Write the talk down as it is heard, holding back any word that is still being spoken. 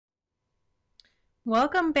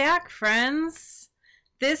Welcome back, friends.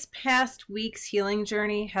 This past week's healing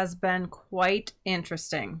journey has been quite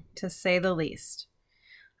interesting, to say the least.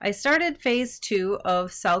 I started phase 2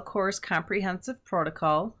 of CellCore's comprehensive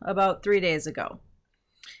protocol about 3 days ago.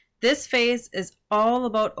 This phase is all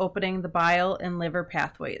about opening the bile and liver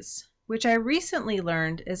pathways, which I recently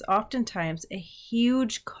learned is oftentimes a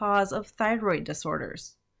huge cause of thyroid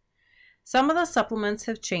disorders. Some of the supplements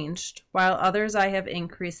have changed, while others I have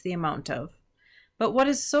increased the amount of. But what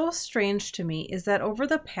is so strange to me is that over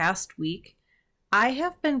the past week, I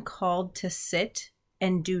have been called to sit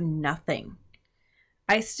and do nothing.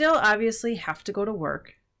 I still obviously have to go to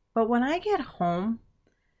work, but when I get home,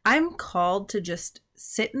 I'm called to just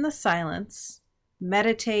sit in the silence,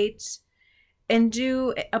 meditate, and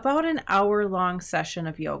do about an hour-long session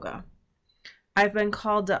of yoga. I've been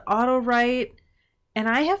called to auto-write, and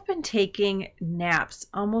I have been taking naps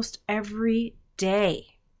almost every day.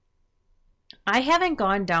 I haven't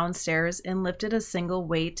gone downstairs and lifted a single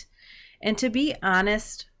weight, and to be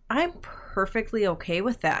honest, I'm perfectly okay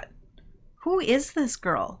with that. Who is this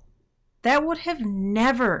girl? That would have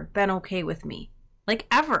never been okay with me, like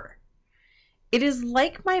ever. It is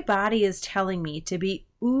like my body is telling me to be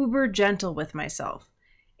uber gentle with myself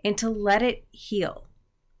and to let it heal.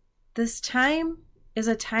 This time is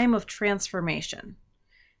a time of transformation,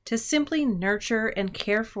 to simply nurture and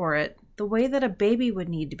care for it the way that a baby would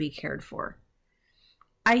need to be cared for.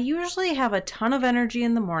 I usually have a ton of energy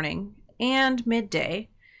in the morning and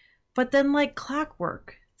midday, but then like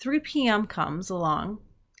clockwork, 3 p.m. comes along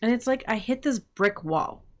and it's like I hit this brick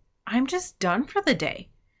wall. I'm just done for the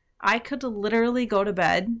day. I could literally go to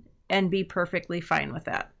bed and be perfectly fine with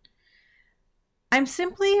that. I'm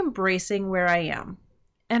simply embracing where I am,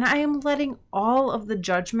 and I am letting all of the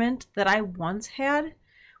judgment that I once had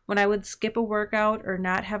when I would skip a workout or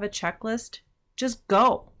not have a checklist just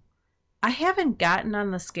go. I haven't gotten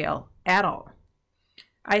on the scale at all.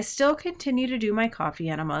 I still continue to do my coffee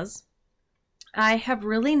enemas. I have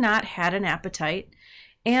really not had an appetite,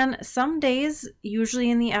 and some days,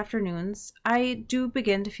 usually in the afternoons, I do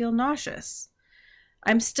begin to feel nauseous.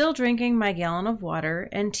 I'm still drinking my gallon of water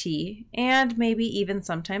and tea, and maybe even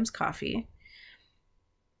sometimes coffee.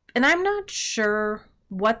 And I'm not sure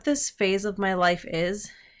what this phase of my life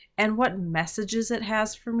is and what messages it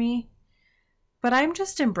has for me, but I'm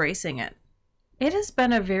just embracing it. It has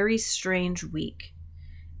been a very strange week,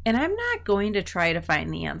 and I'm not going to try to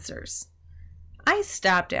find the answers. I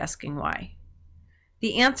stopped asking why.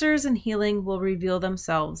 The answers and healing will reveal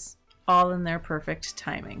themselves, all in their perfect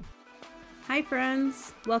timing. Hi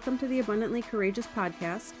friends, welcome to the Abundantly Courageous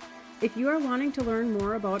podcast. If you are wanting to learn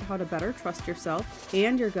more about how to better trust yourself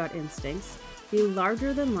and your gut instincts, be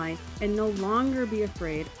larger than life, and no longer be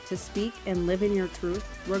afraid to speak and live in your truth,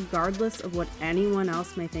 regardless of what anyone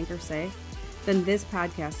else may think or say, then this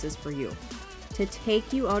podcast is for you. To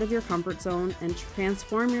take you out of your comfort zone and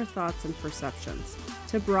transform your thoughts and perceptions,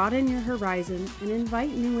 to broaden your horizon and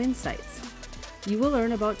invite new insights. You will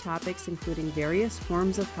learn about topics including various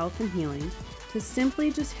forms of health and healing, to simply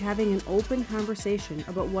just having an open conversation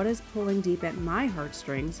about what is pulling deep at my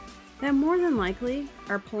heartstrings that more than likely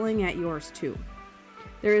are pulling at yours too.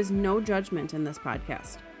 There is no judgment in this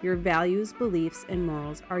podcast. Your values, beliefs, and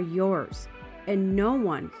morals are yours, and no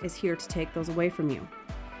one is here to take those away from you.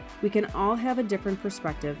 We can all have a different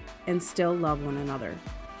perspective and still love one another.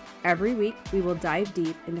 Every week, we will dive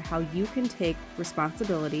deep into how you can take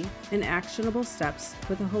responsibility and actionable steps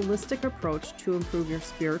with a holistic approach to improve your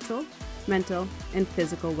spiritual, mental, and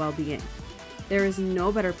physical well-being. There is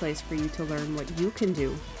no better place for you to learn what you can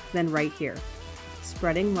do than right here.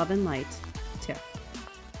 Spreading love and light, Tiff.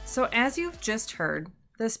 So as you've just heard,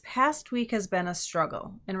 this past week has been a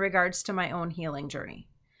struggle in regards to my own healing journey.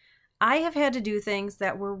 I have had to do things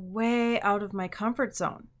that were way out of my comfort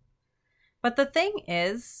zone. But the thing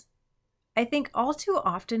is, I think all too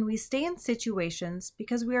often we stay in situations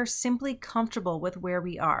because we are simply comfortable with where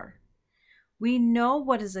we are. We know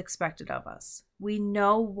what is expected of us. We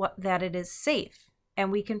know that it is safe,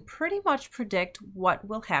 and we can pretty much predict what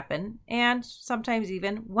will happen and sometimes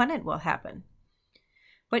even when it will happen.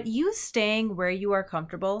 But you staying where you are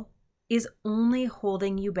comfortable is only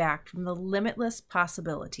holding you back from the limitless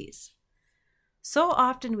possibilities. So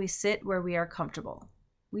often we sit where we are comfortable.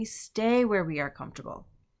 We stay where we are comfortable.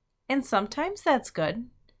 And sometimes that's good,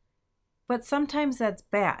 but sometimes that's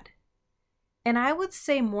bad. And I would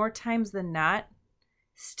say more times than not,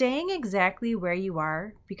 staying exactly where you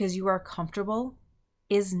are because you are comfortable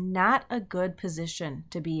is not a good position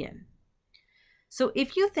to be in. So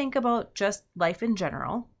if you think about just life in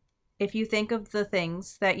general, if you think of the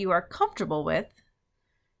things that you are comfortable with,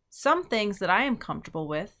 some things that I am comfortable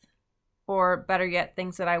with or better yet,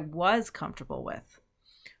 things that I was comfortable with,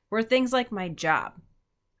 were things like my job.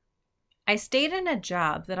 I stayed in a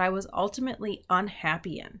job that I was ultimately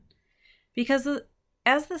unhappy in because,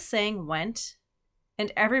 as the saying went,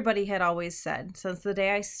 and everybody had always said since the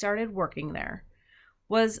day I started working there,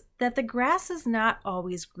 was that the grass is not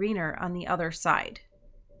always greener on the other side.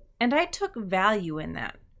 And I took value in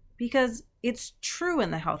that because it's true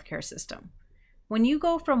in the healthcare system. When you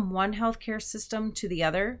go from one healthcare system to the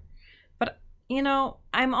other, but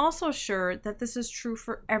I'm also sure that this is true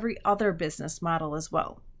for every other business model as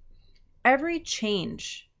well. Every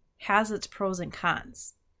change has its pros and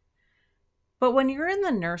cons. But when you're in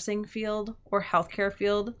the nursing field or healthcare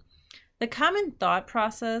field, the common thought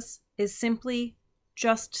process is simply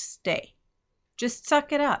just stay. Just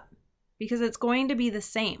suck it up because it's going to be the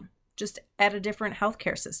same, just at a different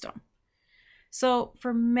healthcare system. So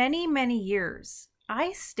for many, many years,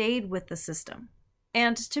 I stayed with the system.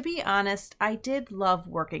 And to be honest, I did love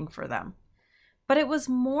working for them. But it was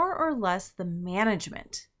more or less the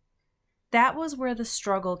management. That was where the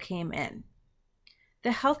struggle came in.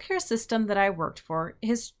 The healthcare system that I worked for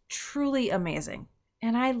is truly amazing,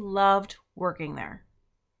 and I loved working there.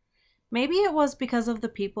 Maybe it was because of the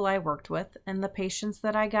people I worked with and the patients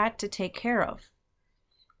that I got to take care of.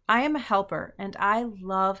 I am a helper, and I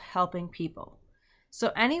love helping people.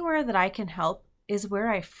 So anywhere that I can help is where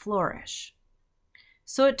I flourish.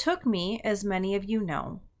 So it took me, as many of you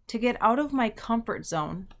know, to get out of my comfort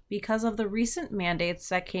zone because of the recent mandates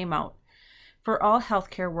that came out for all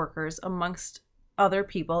healthcare workers amongst other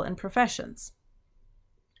people and professions.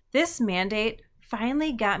 This mandate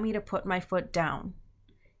finally got me to put my foot down.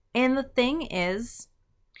 And the thing is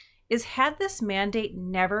had this mandate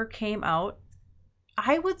never came out,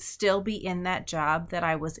 I would still be in that job that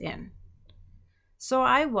I was in. So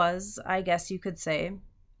I was, I guess you could say,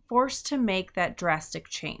 forced to make that drastic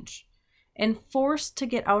change and forced to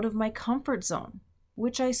get out of my comfort zone,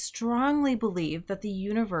 which I strongly believe that the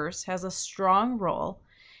universe has a strong role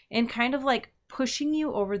in kind of like pushing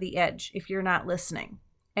you over the edge if you're not listening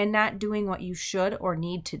and not doing what you should or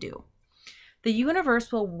need to do. The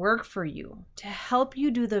universe will work for you to help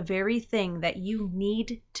you do the very thing that you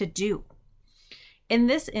need to do. In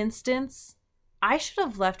this instance, I should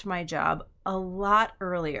have left my job a lot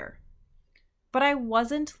earlier, but I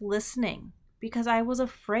wasn't listening because I was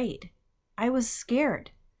afraid. I was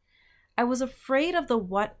scared. I was afraid of the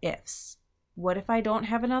what ifs. What if I don't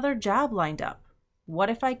have another job lined up? What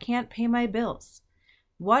if I can't pay my bills?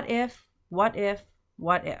 What if, what if,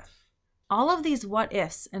 what if? All of these what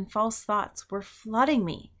ifs and false thoughts were flooding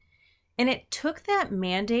me. And it took that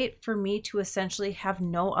mandate for me to essentially have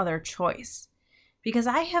no other choice. Because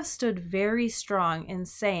I have stood very strong in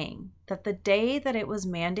saying that the day that it was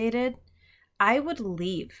mandated, I would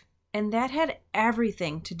leave. And that had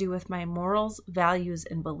everything to do with my morals, values,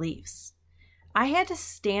 and beliefs. I had to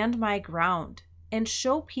stand my ground and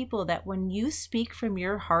show people that when you speak from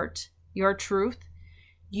your heart, your truth,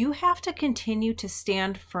 you have to continue to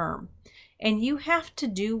stand firm. And you have to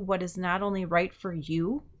do what is not only right for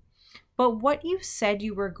you, but what you said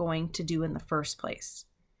you were going to do in the first place.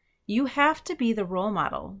 You have to be the role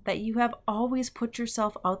model that you have always put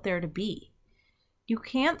yourself out there to be. You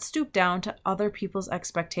can't stoop down to other people's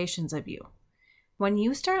expectations of you. When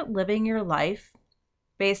you start living your life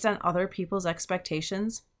based on other people's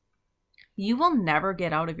expectations, you will never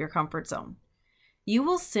get out of your comfort zone. You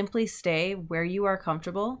will simply stay where you are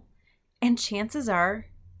comfortable, and chances are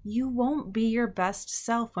you won't be your best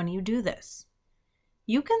self when you do this.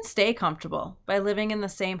 You can stay comfortable by living in the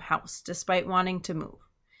same house despite wanting to move,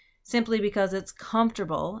 simply because it's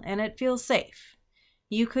comfortable and it feels safe.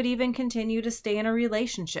 You could even continue to stay in a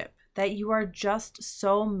relationship that you are just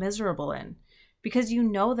so miserable in because you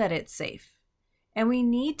know that it's safe. And we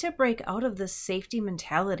need to break out of this safety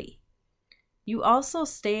mentality. You also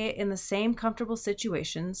stay in the same comfortable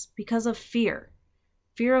situations because of fear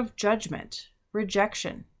of judgment,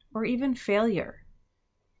 rejection, or even failure.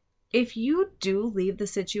 If you do leave the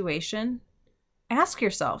situation, ask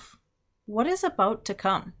yourself, what is about to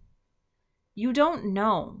come? You don't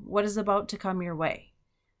know what is about to come your way,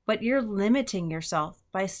 but you're limiting yourself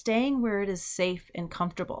by staying where it is safe and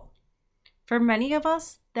comfortable. For many of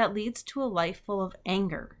us, that leads to a life full of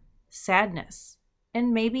anger, sadness,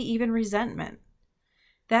 and maybe even resentment.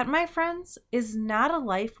 That, my friends, is not a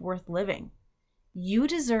life worth living. You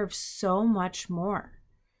deserve so much more.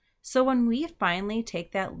 So when we finally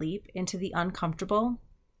take that leap into the uncomfortable,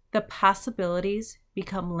 the possibilities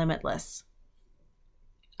become limitless.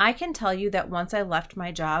 I can tell you that once I left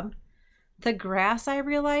my job, the grass, I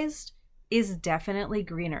realized, is definitely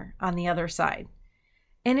greener on the other side.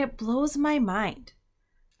 And it blows my mind.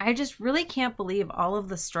 I just really can't believe all of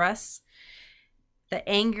the stress, the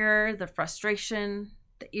anger, the frustration,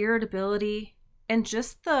 the irritability, and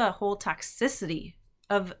just the whole toxicity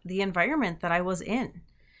of the environment that I was in.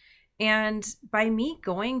 And by me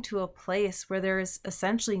going to a place where there is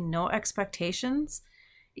essentially no expectations,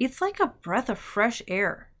 it's like a breath of fresh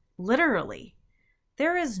air, literally.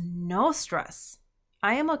 There is no stress.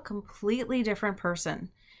 I am a completely different person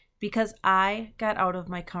because I got out of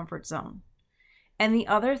my comfort zone. And the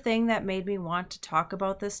other thing that made me want to talk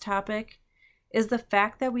about this topic is the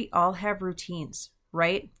fact that we all have routines,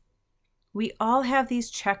 right? We all have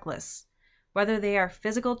these checklists, whether they are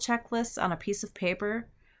physical checklists on a piece of paper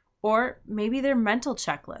or maybe they're mental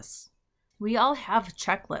checklists. We all have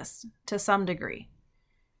checklists to some degree.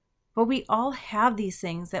 But we all have these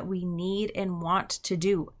things that we need and want to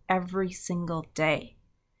do every single day.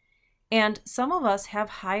 And some of us have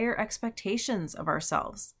higher expectations of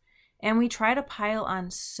ourselves, and we try to pile on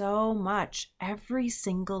so much every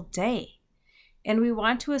single day. And we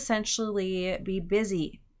want to essentially be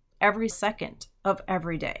busy every second of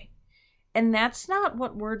every day. And that's not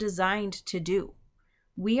what we're designed to do.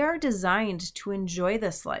 We are designed to enjoy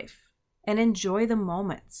this life and enjoy the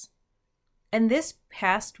moments. And this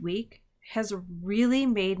past week has really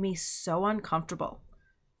made me so uncomfortable.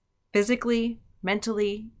 Physically,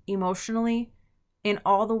 mentally, emotionally, in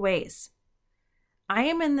all the ways. I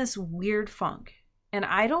am in this weird funk, and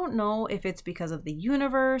I don't know if it's because of the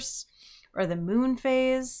universe or the moon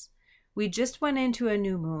phase. We just went into a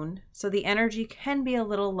new moon, so the energy can be a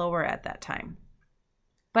little lower at that time.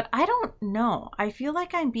 But I don't know. I feel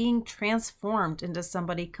like I'm being transformed into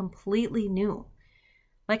somebody completely new.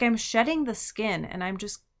 Like I'm shedding the skin and I'm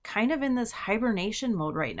just kind of in this hibernation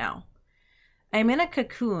mode right now. I'm in a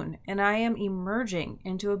cocoon and I am emerging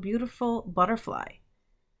into a beautiful butterfly.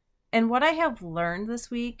 And what I have learned this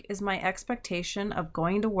week is my expectation of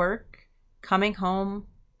going to work, coming home,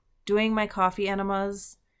 doing my coffee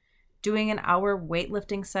enemas, doing an hour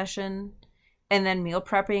weightlifting session, and then meal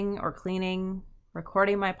prepping or cleaning,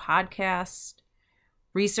 recording my podcast,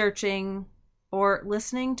 researching, or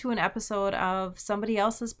listening to an episode of somebody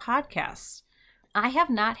else's podcast. I have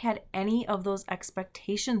not had any of those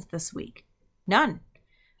expectations this week. None.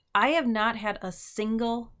 I have not had a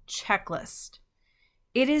single checklist.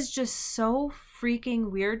 It is just so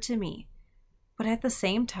freaking weird to me. But at the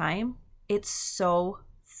same time, it's so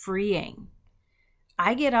freeing.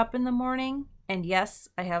 I get up in the morning, and yes,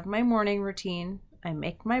 I have my morning routine. I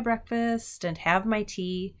make my breakfast and have my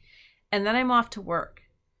tea, and then I'm off to work.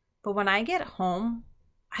 But when I get home,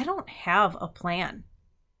 I don't have a plan.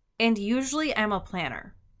 And usually I'm a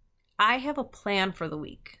planner. I have a plan for the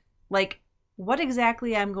week, like what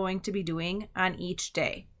exactly I'm going to be doing on each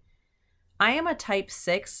day. I am a type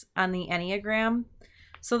 6 on the Enneagram,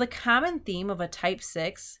 so the common theme of a type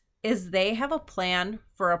 6 is they have a plan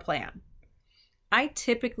for a plan. I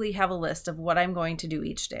typically have a list of what I'm going to do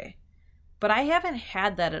each day, but I haven't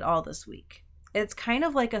had that at all this week. It's kind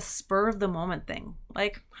of like a spur of the moment thing.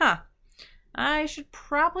 Like, I should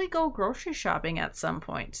probably go grocery shopping at some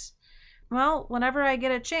point. Well, whenever I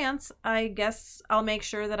get a chance, I guess I'll make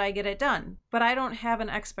sure that I get it done. But I don't have an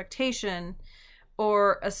expectation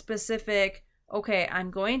or a specific, okay,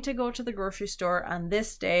 I'm going to go to the grocery store on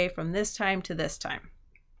this day from this time to this time.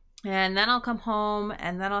 And then I'll come home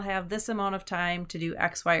and then I'll have this amount of time to do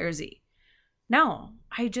X, Y, or Z. No,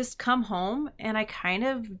 I just come home and I kind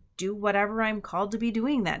of do whatever I'm called to be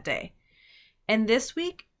doing that day. And this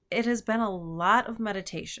week, it has been a lot of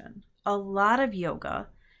meditation, a lot of yoga,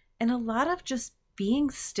 and a lot of just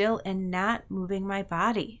being still and not moving my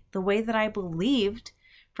body the way that I believed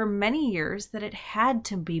for many years that it had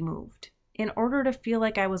to be moved in order to feel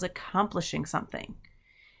like I was accomplishing something.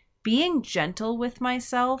 Being gentle with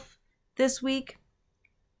myself this week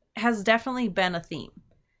has definitely been a theme.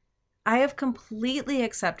 I have completely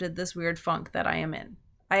accepted this weird funk that I am in.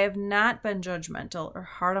 I have not been judgmental or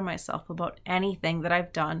hard on myself about anything that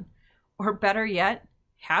I've done, or better yet,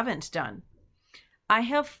 haven't done. I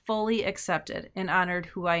have fully accepted and honored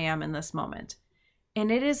who I am in this moment. And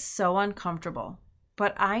it is so uncomfortable,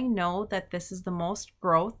 but I know that this is the most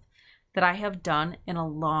growth that I have done in a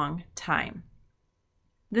long time.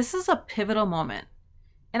 This is a pivotal moment,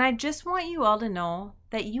 and I just want you all to know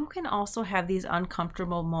that you can also have these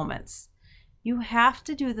uncomfortable moments. You have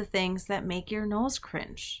to do the things that make your nose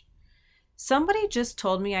cringe. Somebody just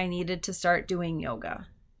told me I needed to start doing yoga.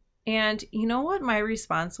 And you know what my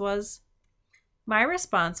response was? My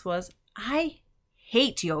response was, I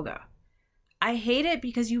hate yoga. I hate it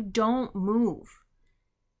because you don't move.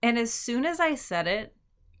 And as soon as I said it,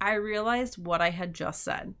 I realized what I had just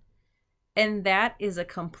said. And that is a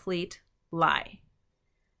complete lie.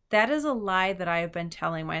 That is a lie that I have been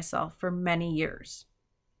telling myself for many years.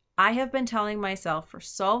 I have been telling myself for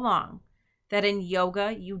so long that in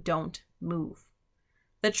yoga, you don't move.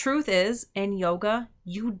 The truth is, in yoga,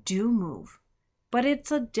 you do move, but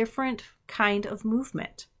it's a different kind of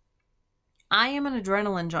movement. I am an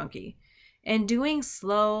adrenaline junkie, and doing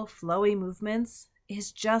slow, flowy movements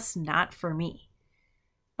is just not for me.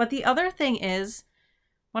 But the other thing is,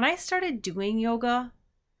 when I started doing yoga,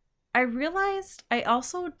 I realized I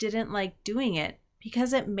also didn't like doing it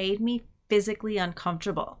because it made me physically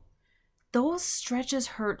uncomfortable. Those stretches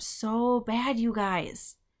hurt so bad, you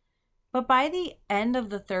guys. But by the end of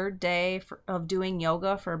the third day of doing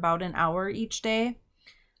yoga for about an hour each day,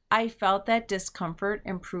 I felt that discomfort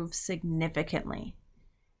improve significantly.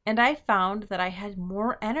 And I found that I had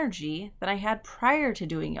more energy than I had prior to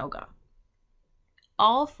doing yoga.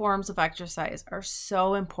 All forms of exercise are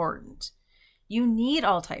so important. You need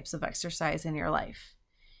all types of exercise in your life.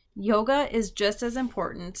 Yoga is just as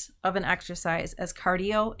important of an exercise as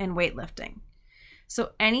cardio and weightlifting.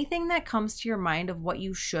 So anything that comes to your mind of what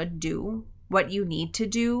you should do, what you need to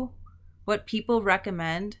do, what people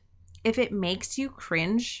recommend, if it makes you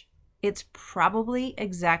cringe, it's probably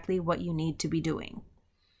exactly what you need to be doing.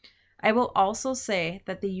 I will also say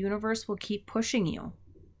that the universe will keep pushing you.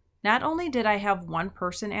 Not only did I have one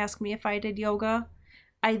person ask me if I did yoga,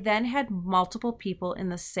 I then had multiple people in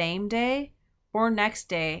the same day or next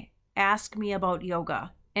day ask me about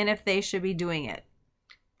yoga and if they should be doing it.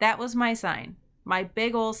 That was my sign, my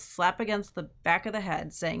big old slap against the back of the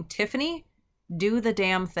head saying, Tiffany, do the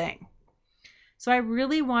damn thing. So I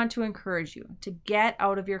really want to encourage you to get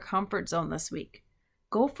out of your comfort zone this week.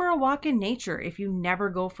 Go for a walk in nature if you never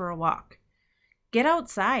go for a walk. Get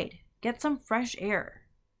outside, get some fresh air.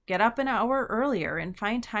 Get up an hour earlier and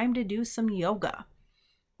find time to do some yoga.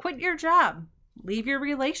 Quit your job. Leave your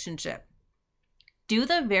relationship. Do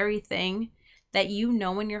the very thing that you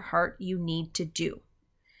know in your heart you need to do.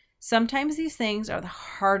 Sometimes these things are the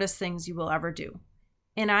hardest things you will ever do.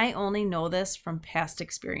 And I only know this from past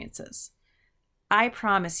experiences. I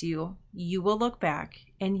promise you, you will look back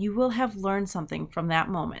and you will have learned something from that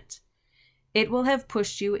moment. It will have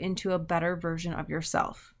pushed you into a better version of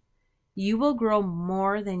yourself. You will grow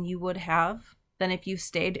more than you would have than if you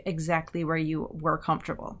stayed exactly where you were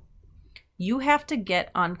comfortable. You have to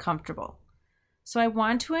get uncomfortable. So I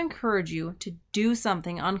want to encourage you to do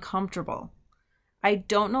something uncomfortable. I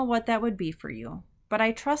don't know what that would be for you, but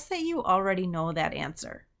I trust that you already know that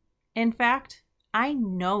answer. In fact, I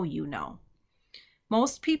know you know.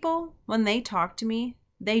 Most people, when they talk to me,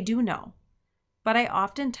 they do know. But I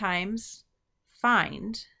oftentimes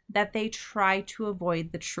find that they try to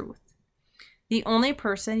avoid the truth. The only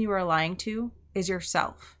person you are lying to is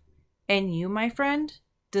yourself. And you, my friend,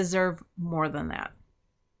 deserve more than that.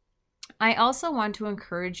 I also want to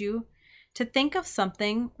encourage you to think of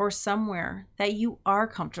something or somewhere that you are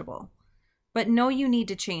comfortable, but know you need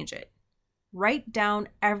to change it. Write down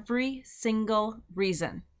every single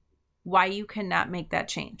reason why you cannot make that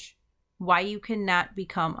change, why you cannot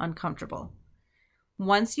become uncomfortable.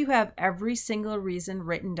 Once you have every single reason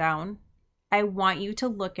written down, I want you to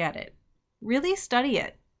look at it. Really study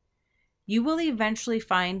it. You will eventually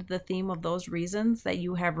find the theme of those reasons that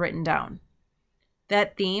you have written down.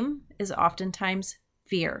 That theme is oftentimes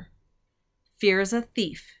fear. Fear is a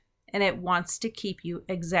thief, and it wants to keep you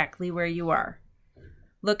exactly where you are.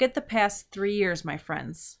 Look at the past 3 years, my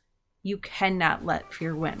friends. You cannot let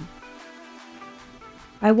fear win.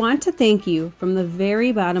 I want to thank you from the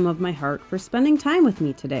very bottom of my heart for spending time with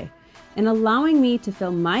me today and allowing me to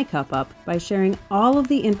fill my cup up by sharing all of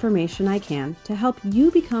the information I can to help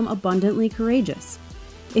you become abundantly courageous.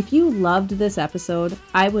 If you loved this episode,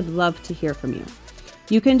 I would love to hear from you.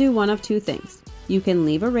 You can do one of two things. You can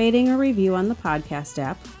leave a rating or review on the podcast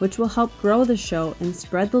app, which will help grow the show and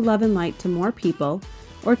spread the love and light to more people,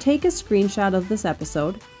 or take a screenshot of this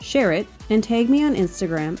episode, share it, and tag me on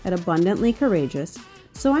Instagram at Abundantly Courageous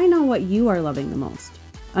so I know what you are loving the most.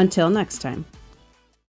 Until next time.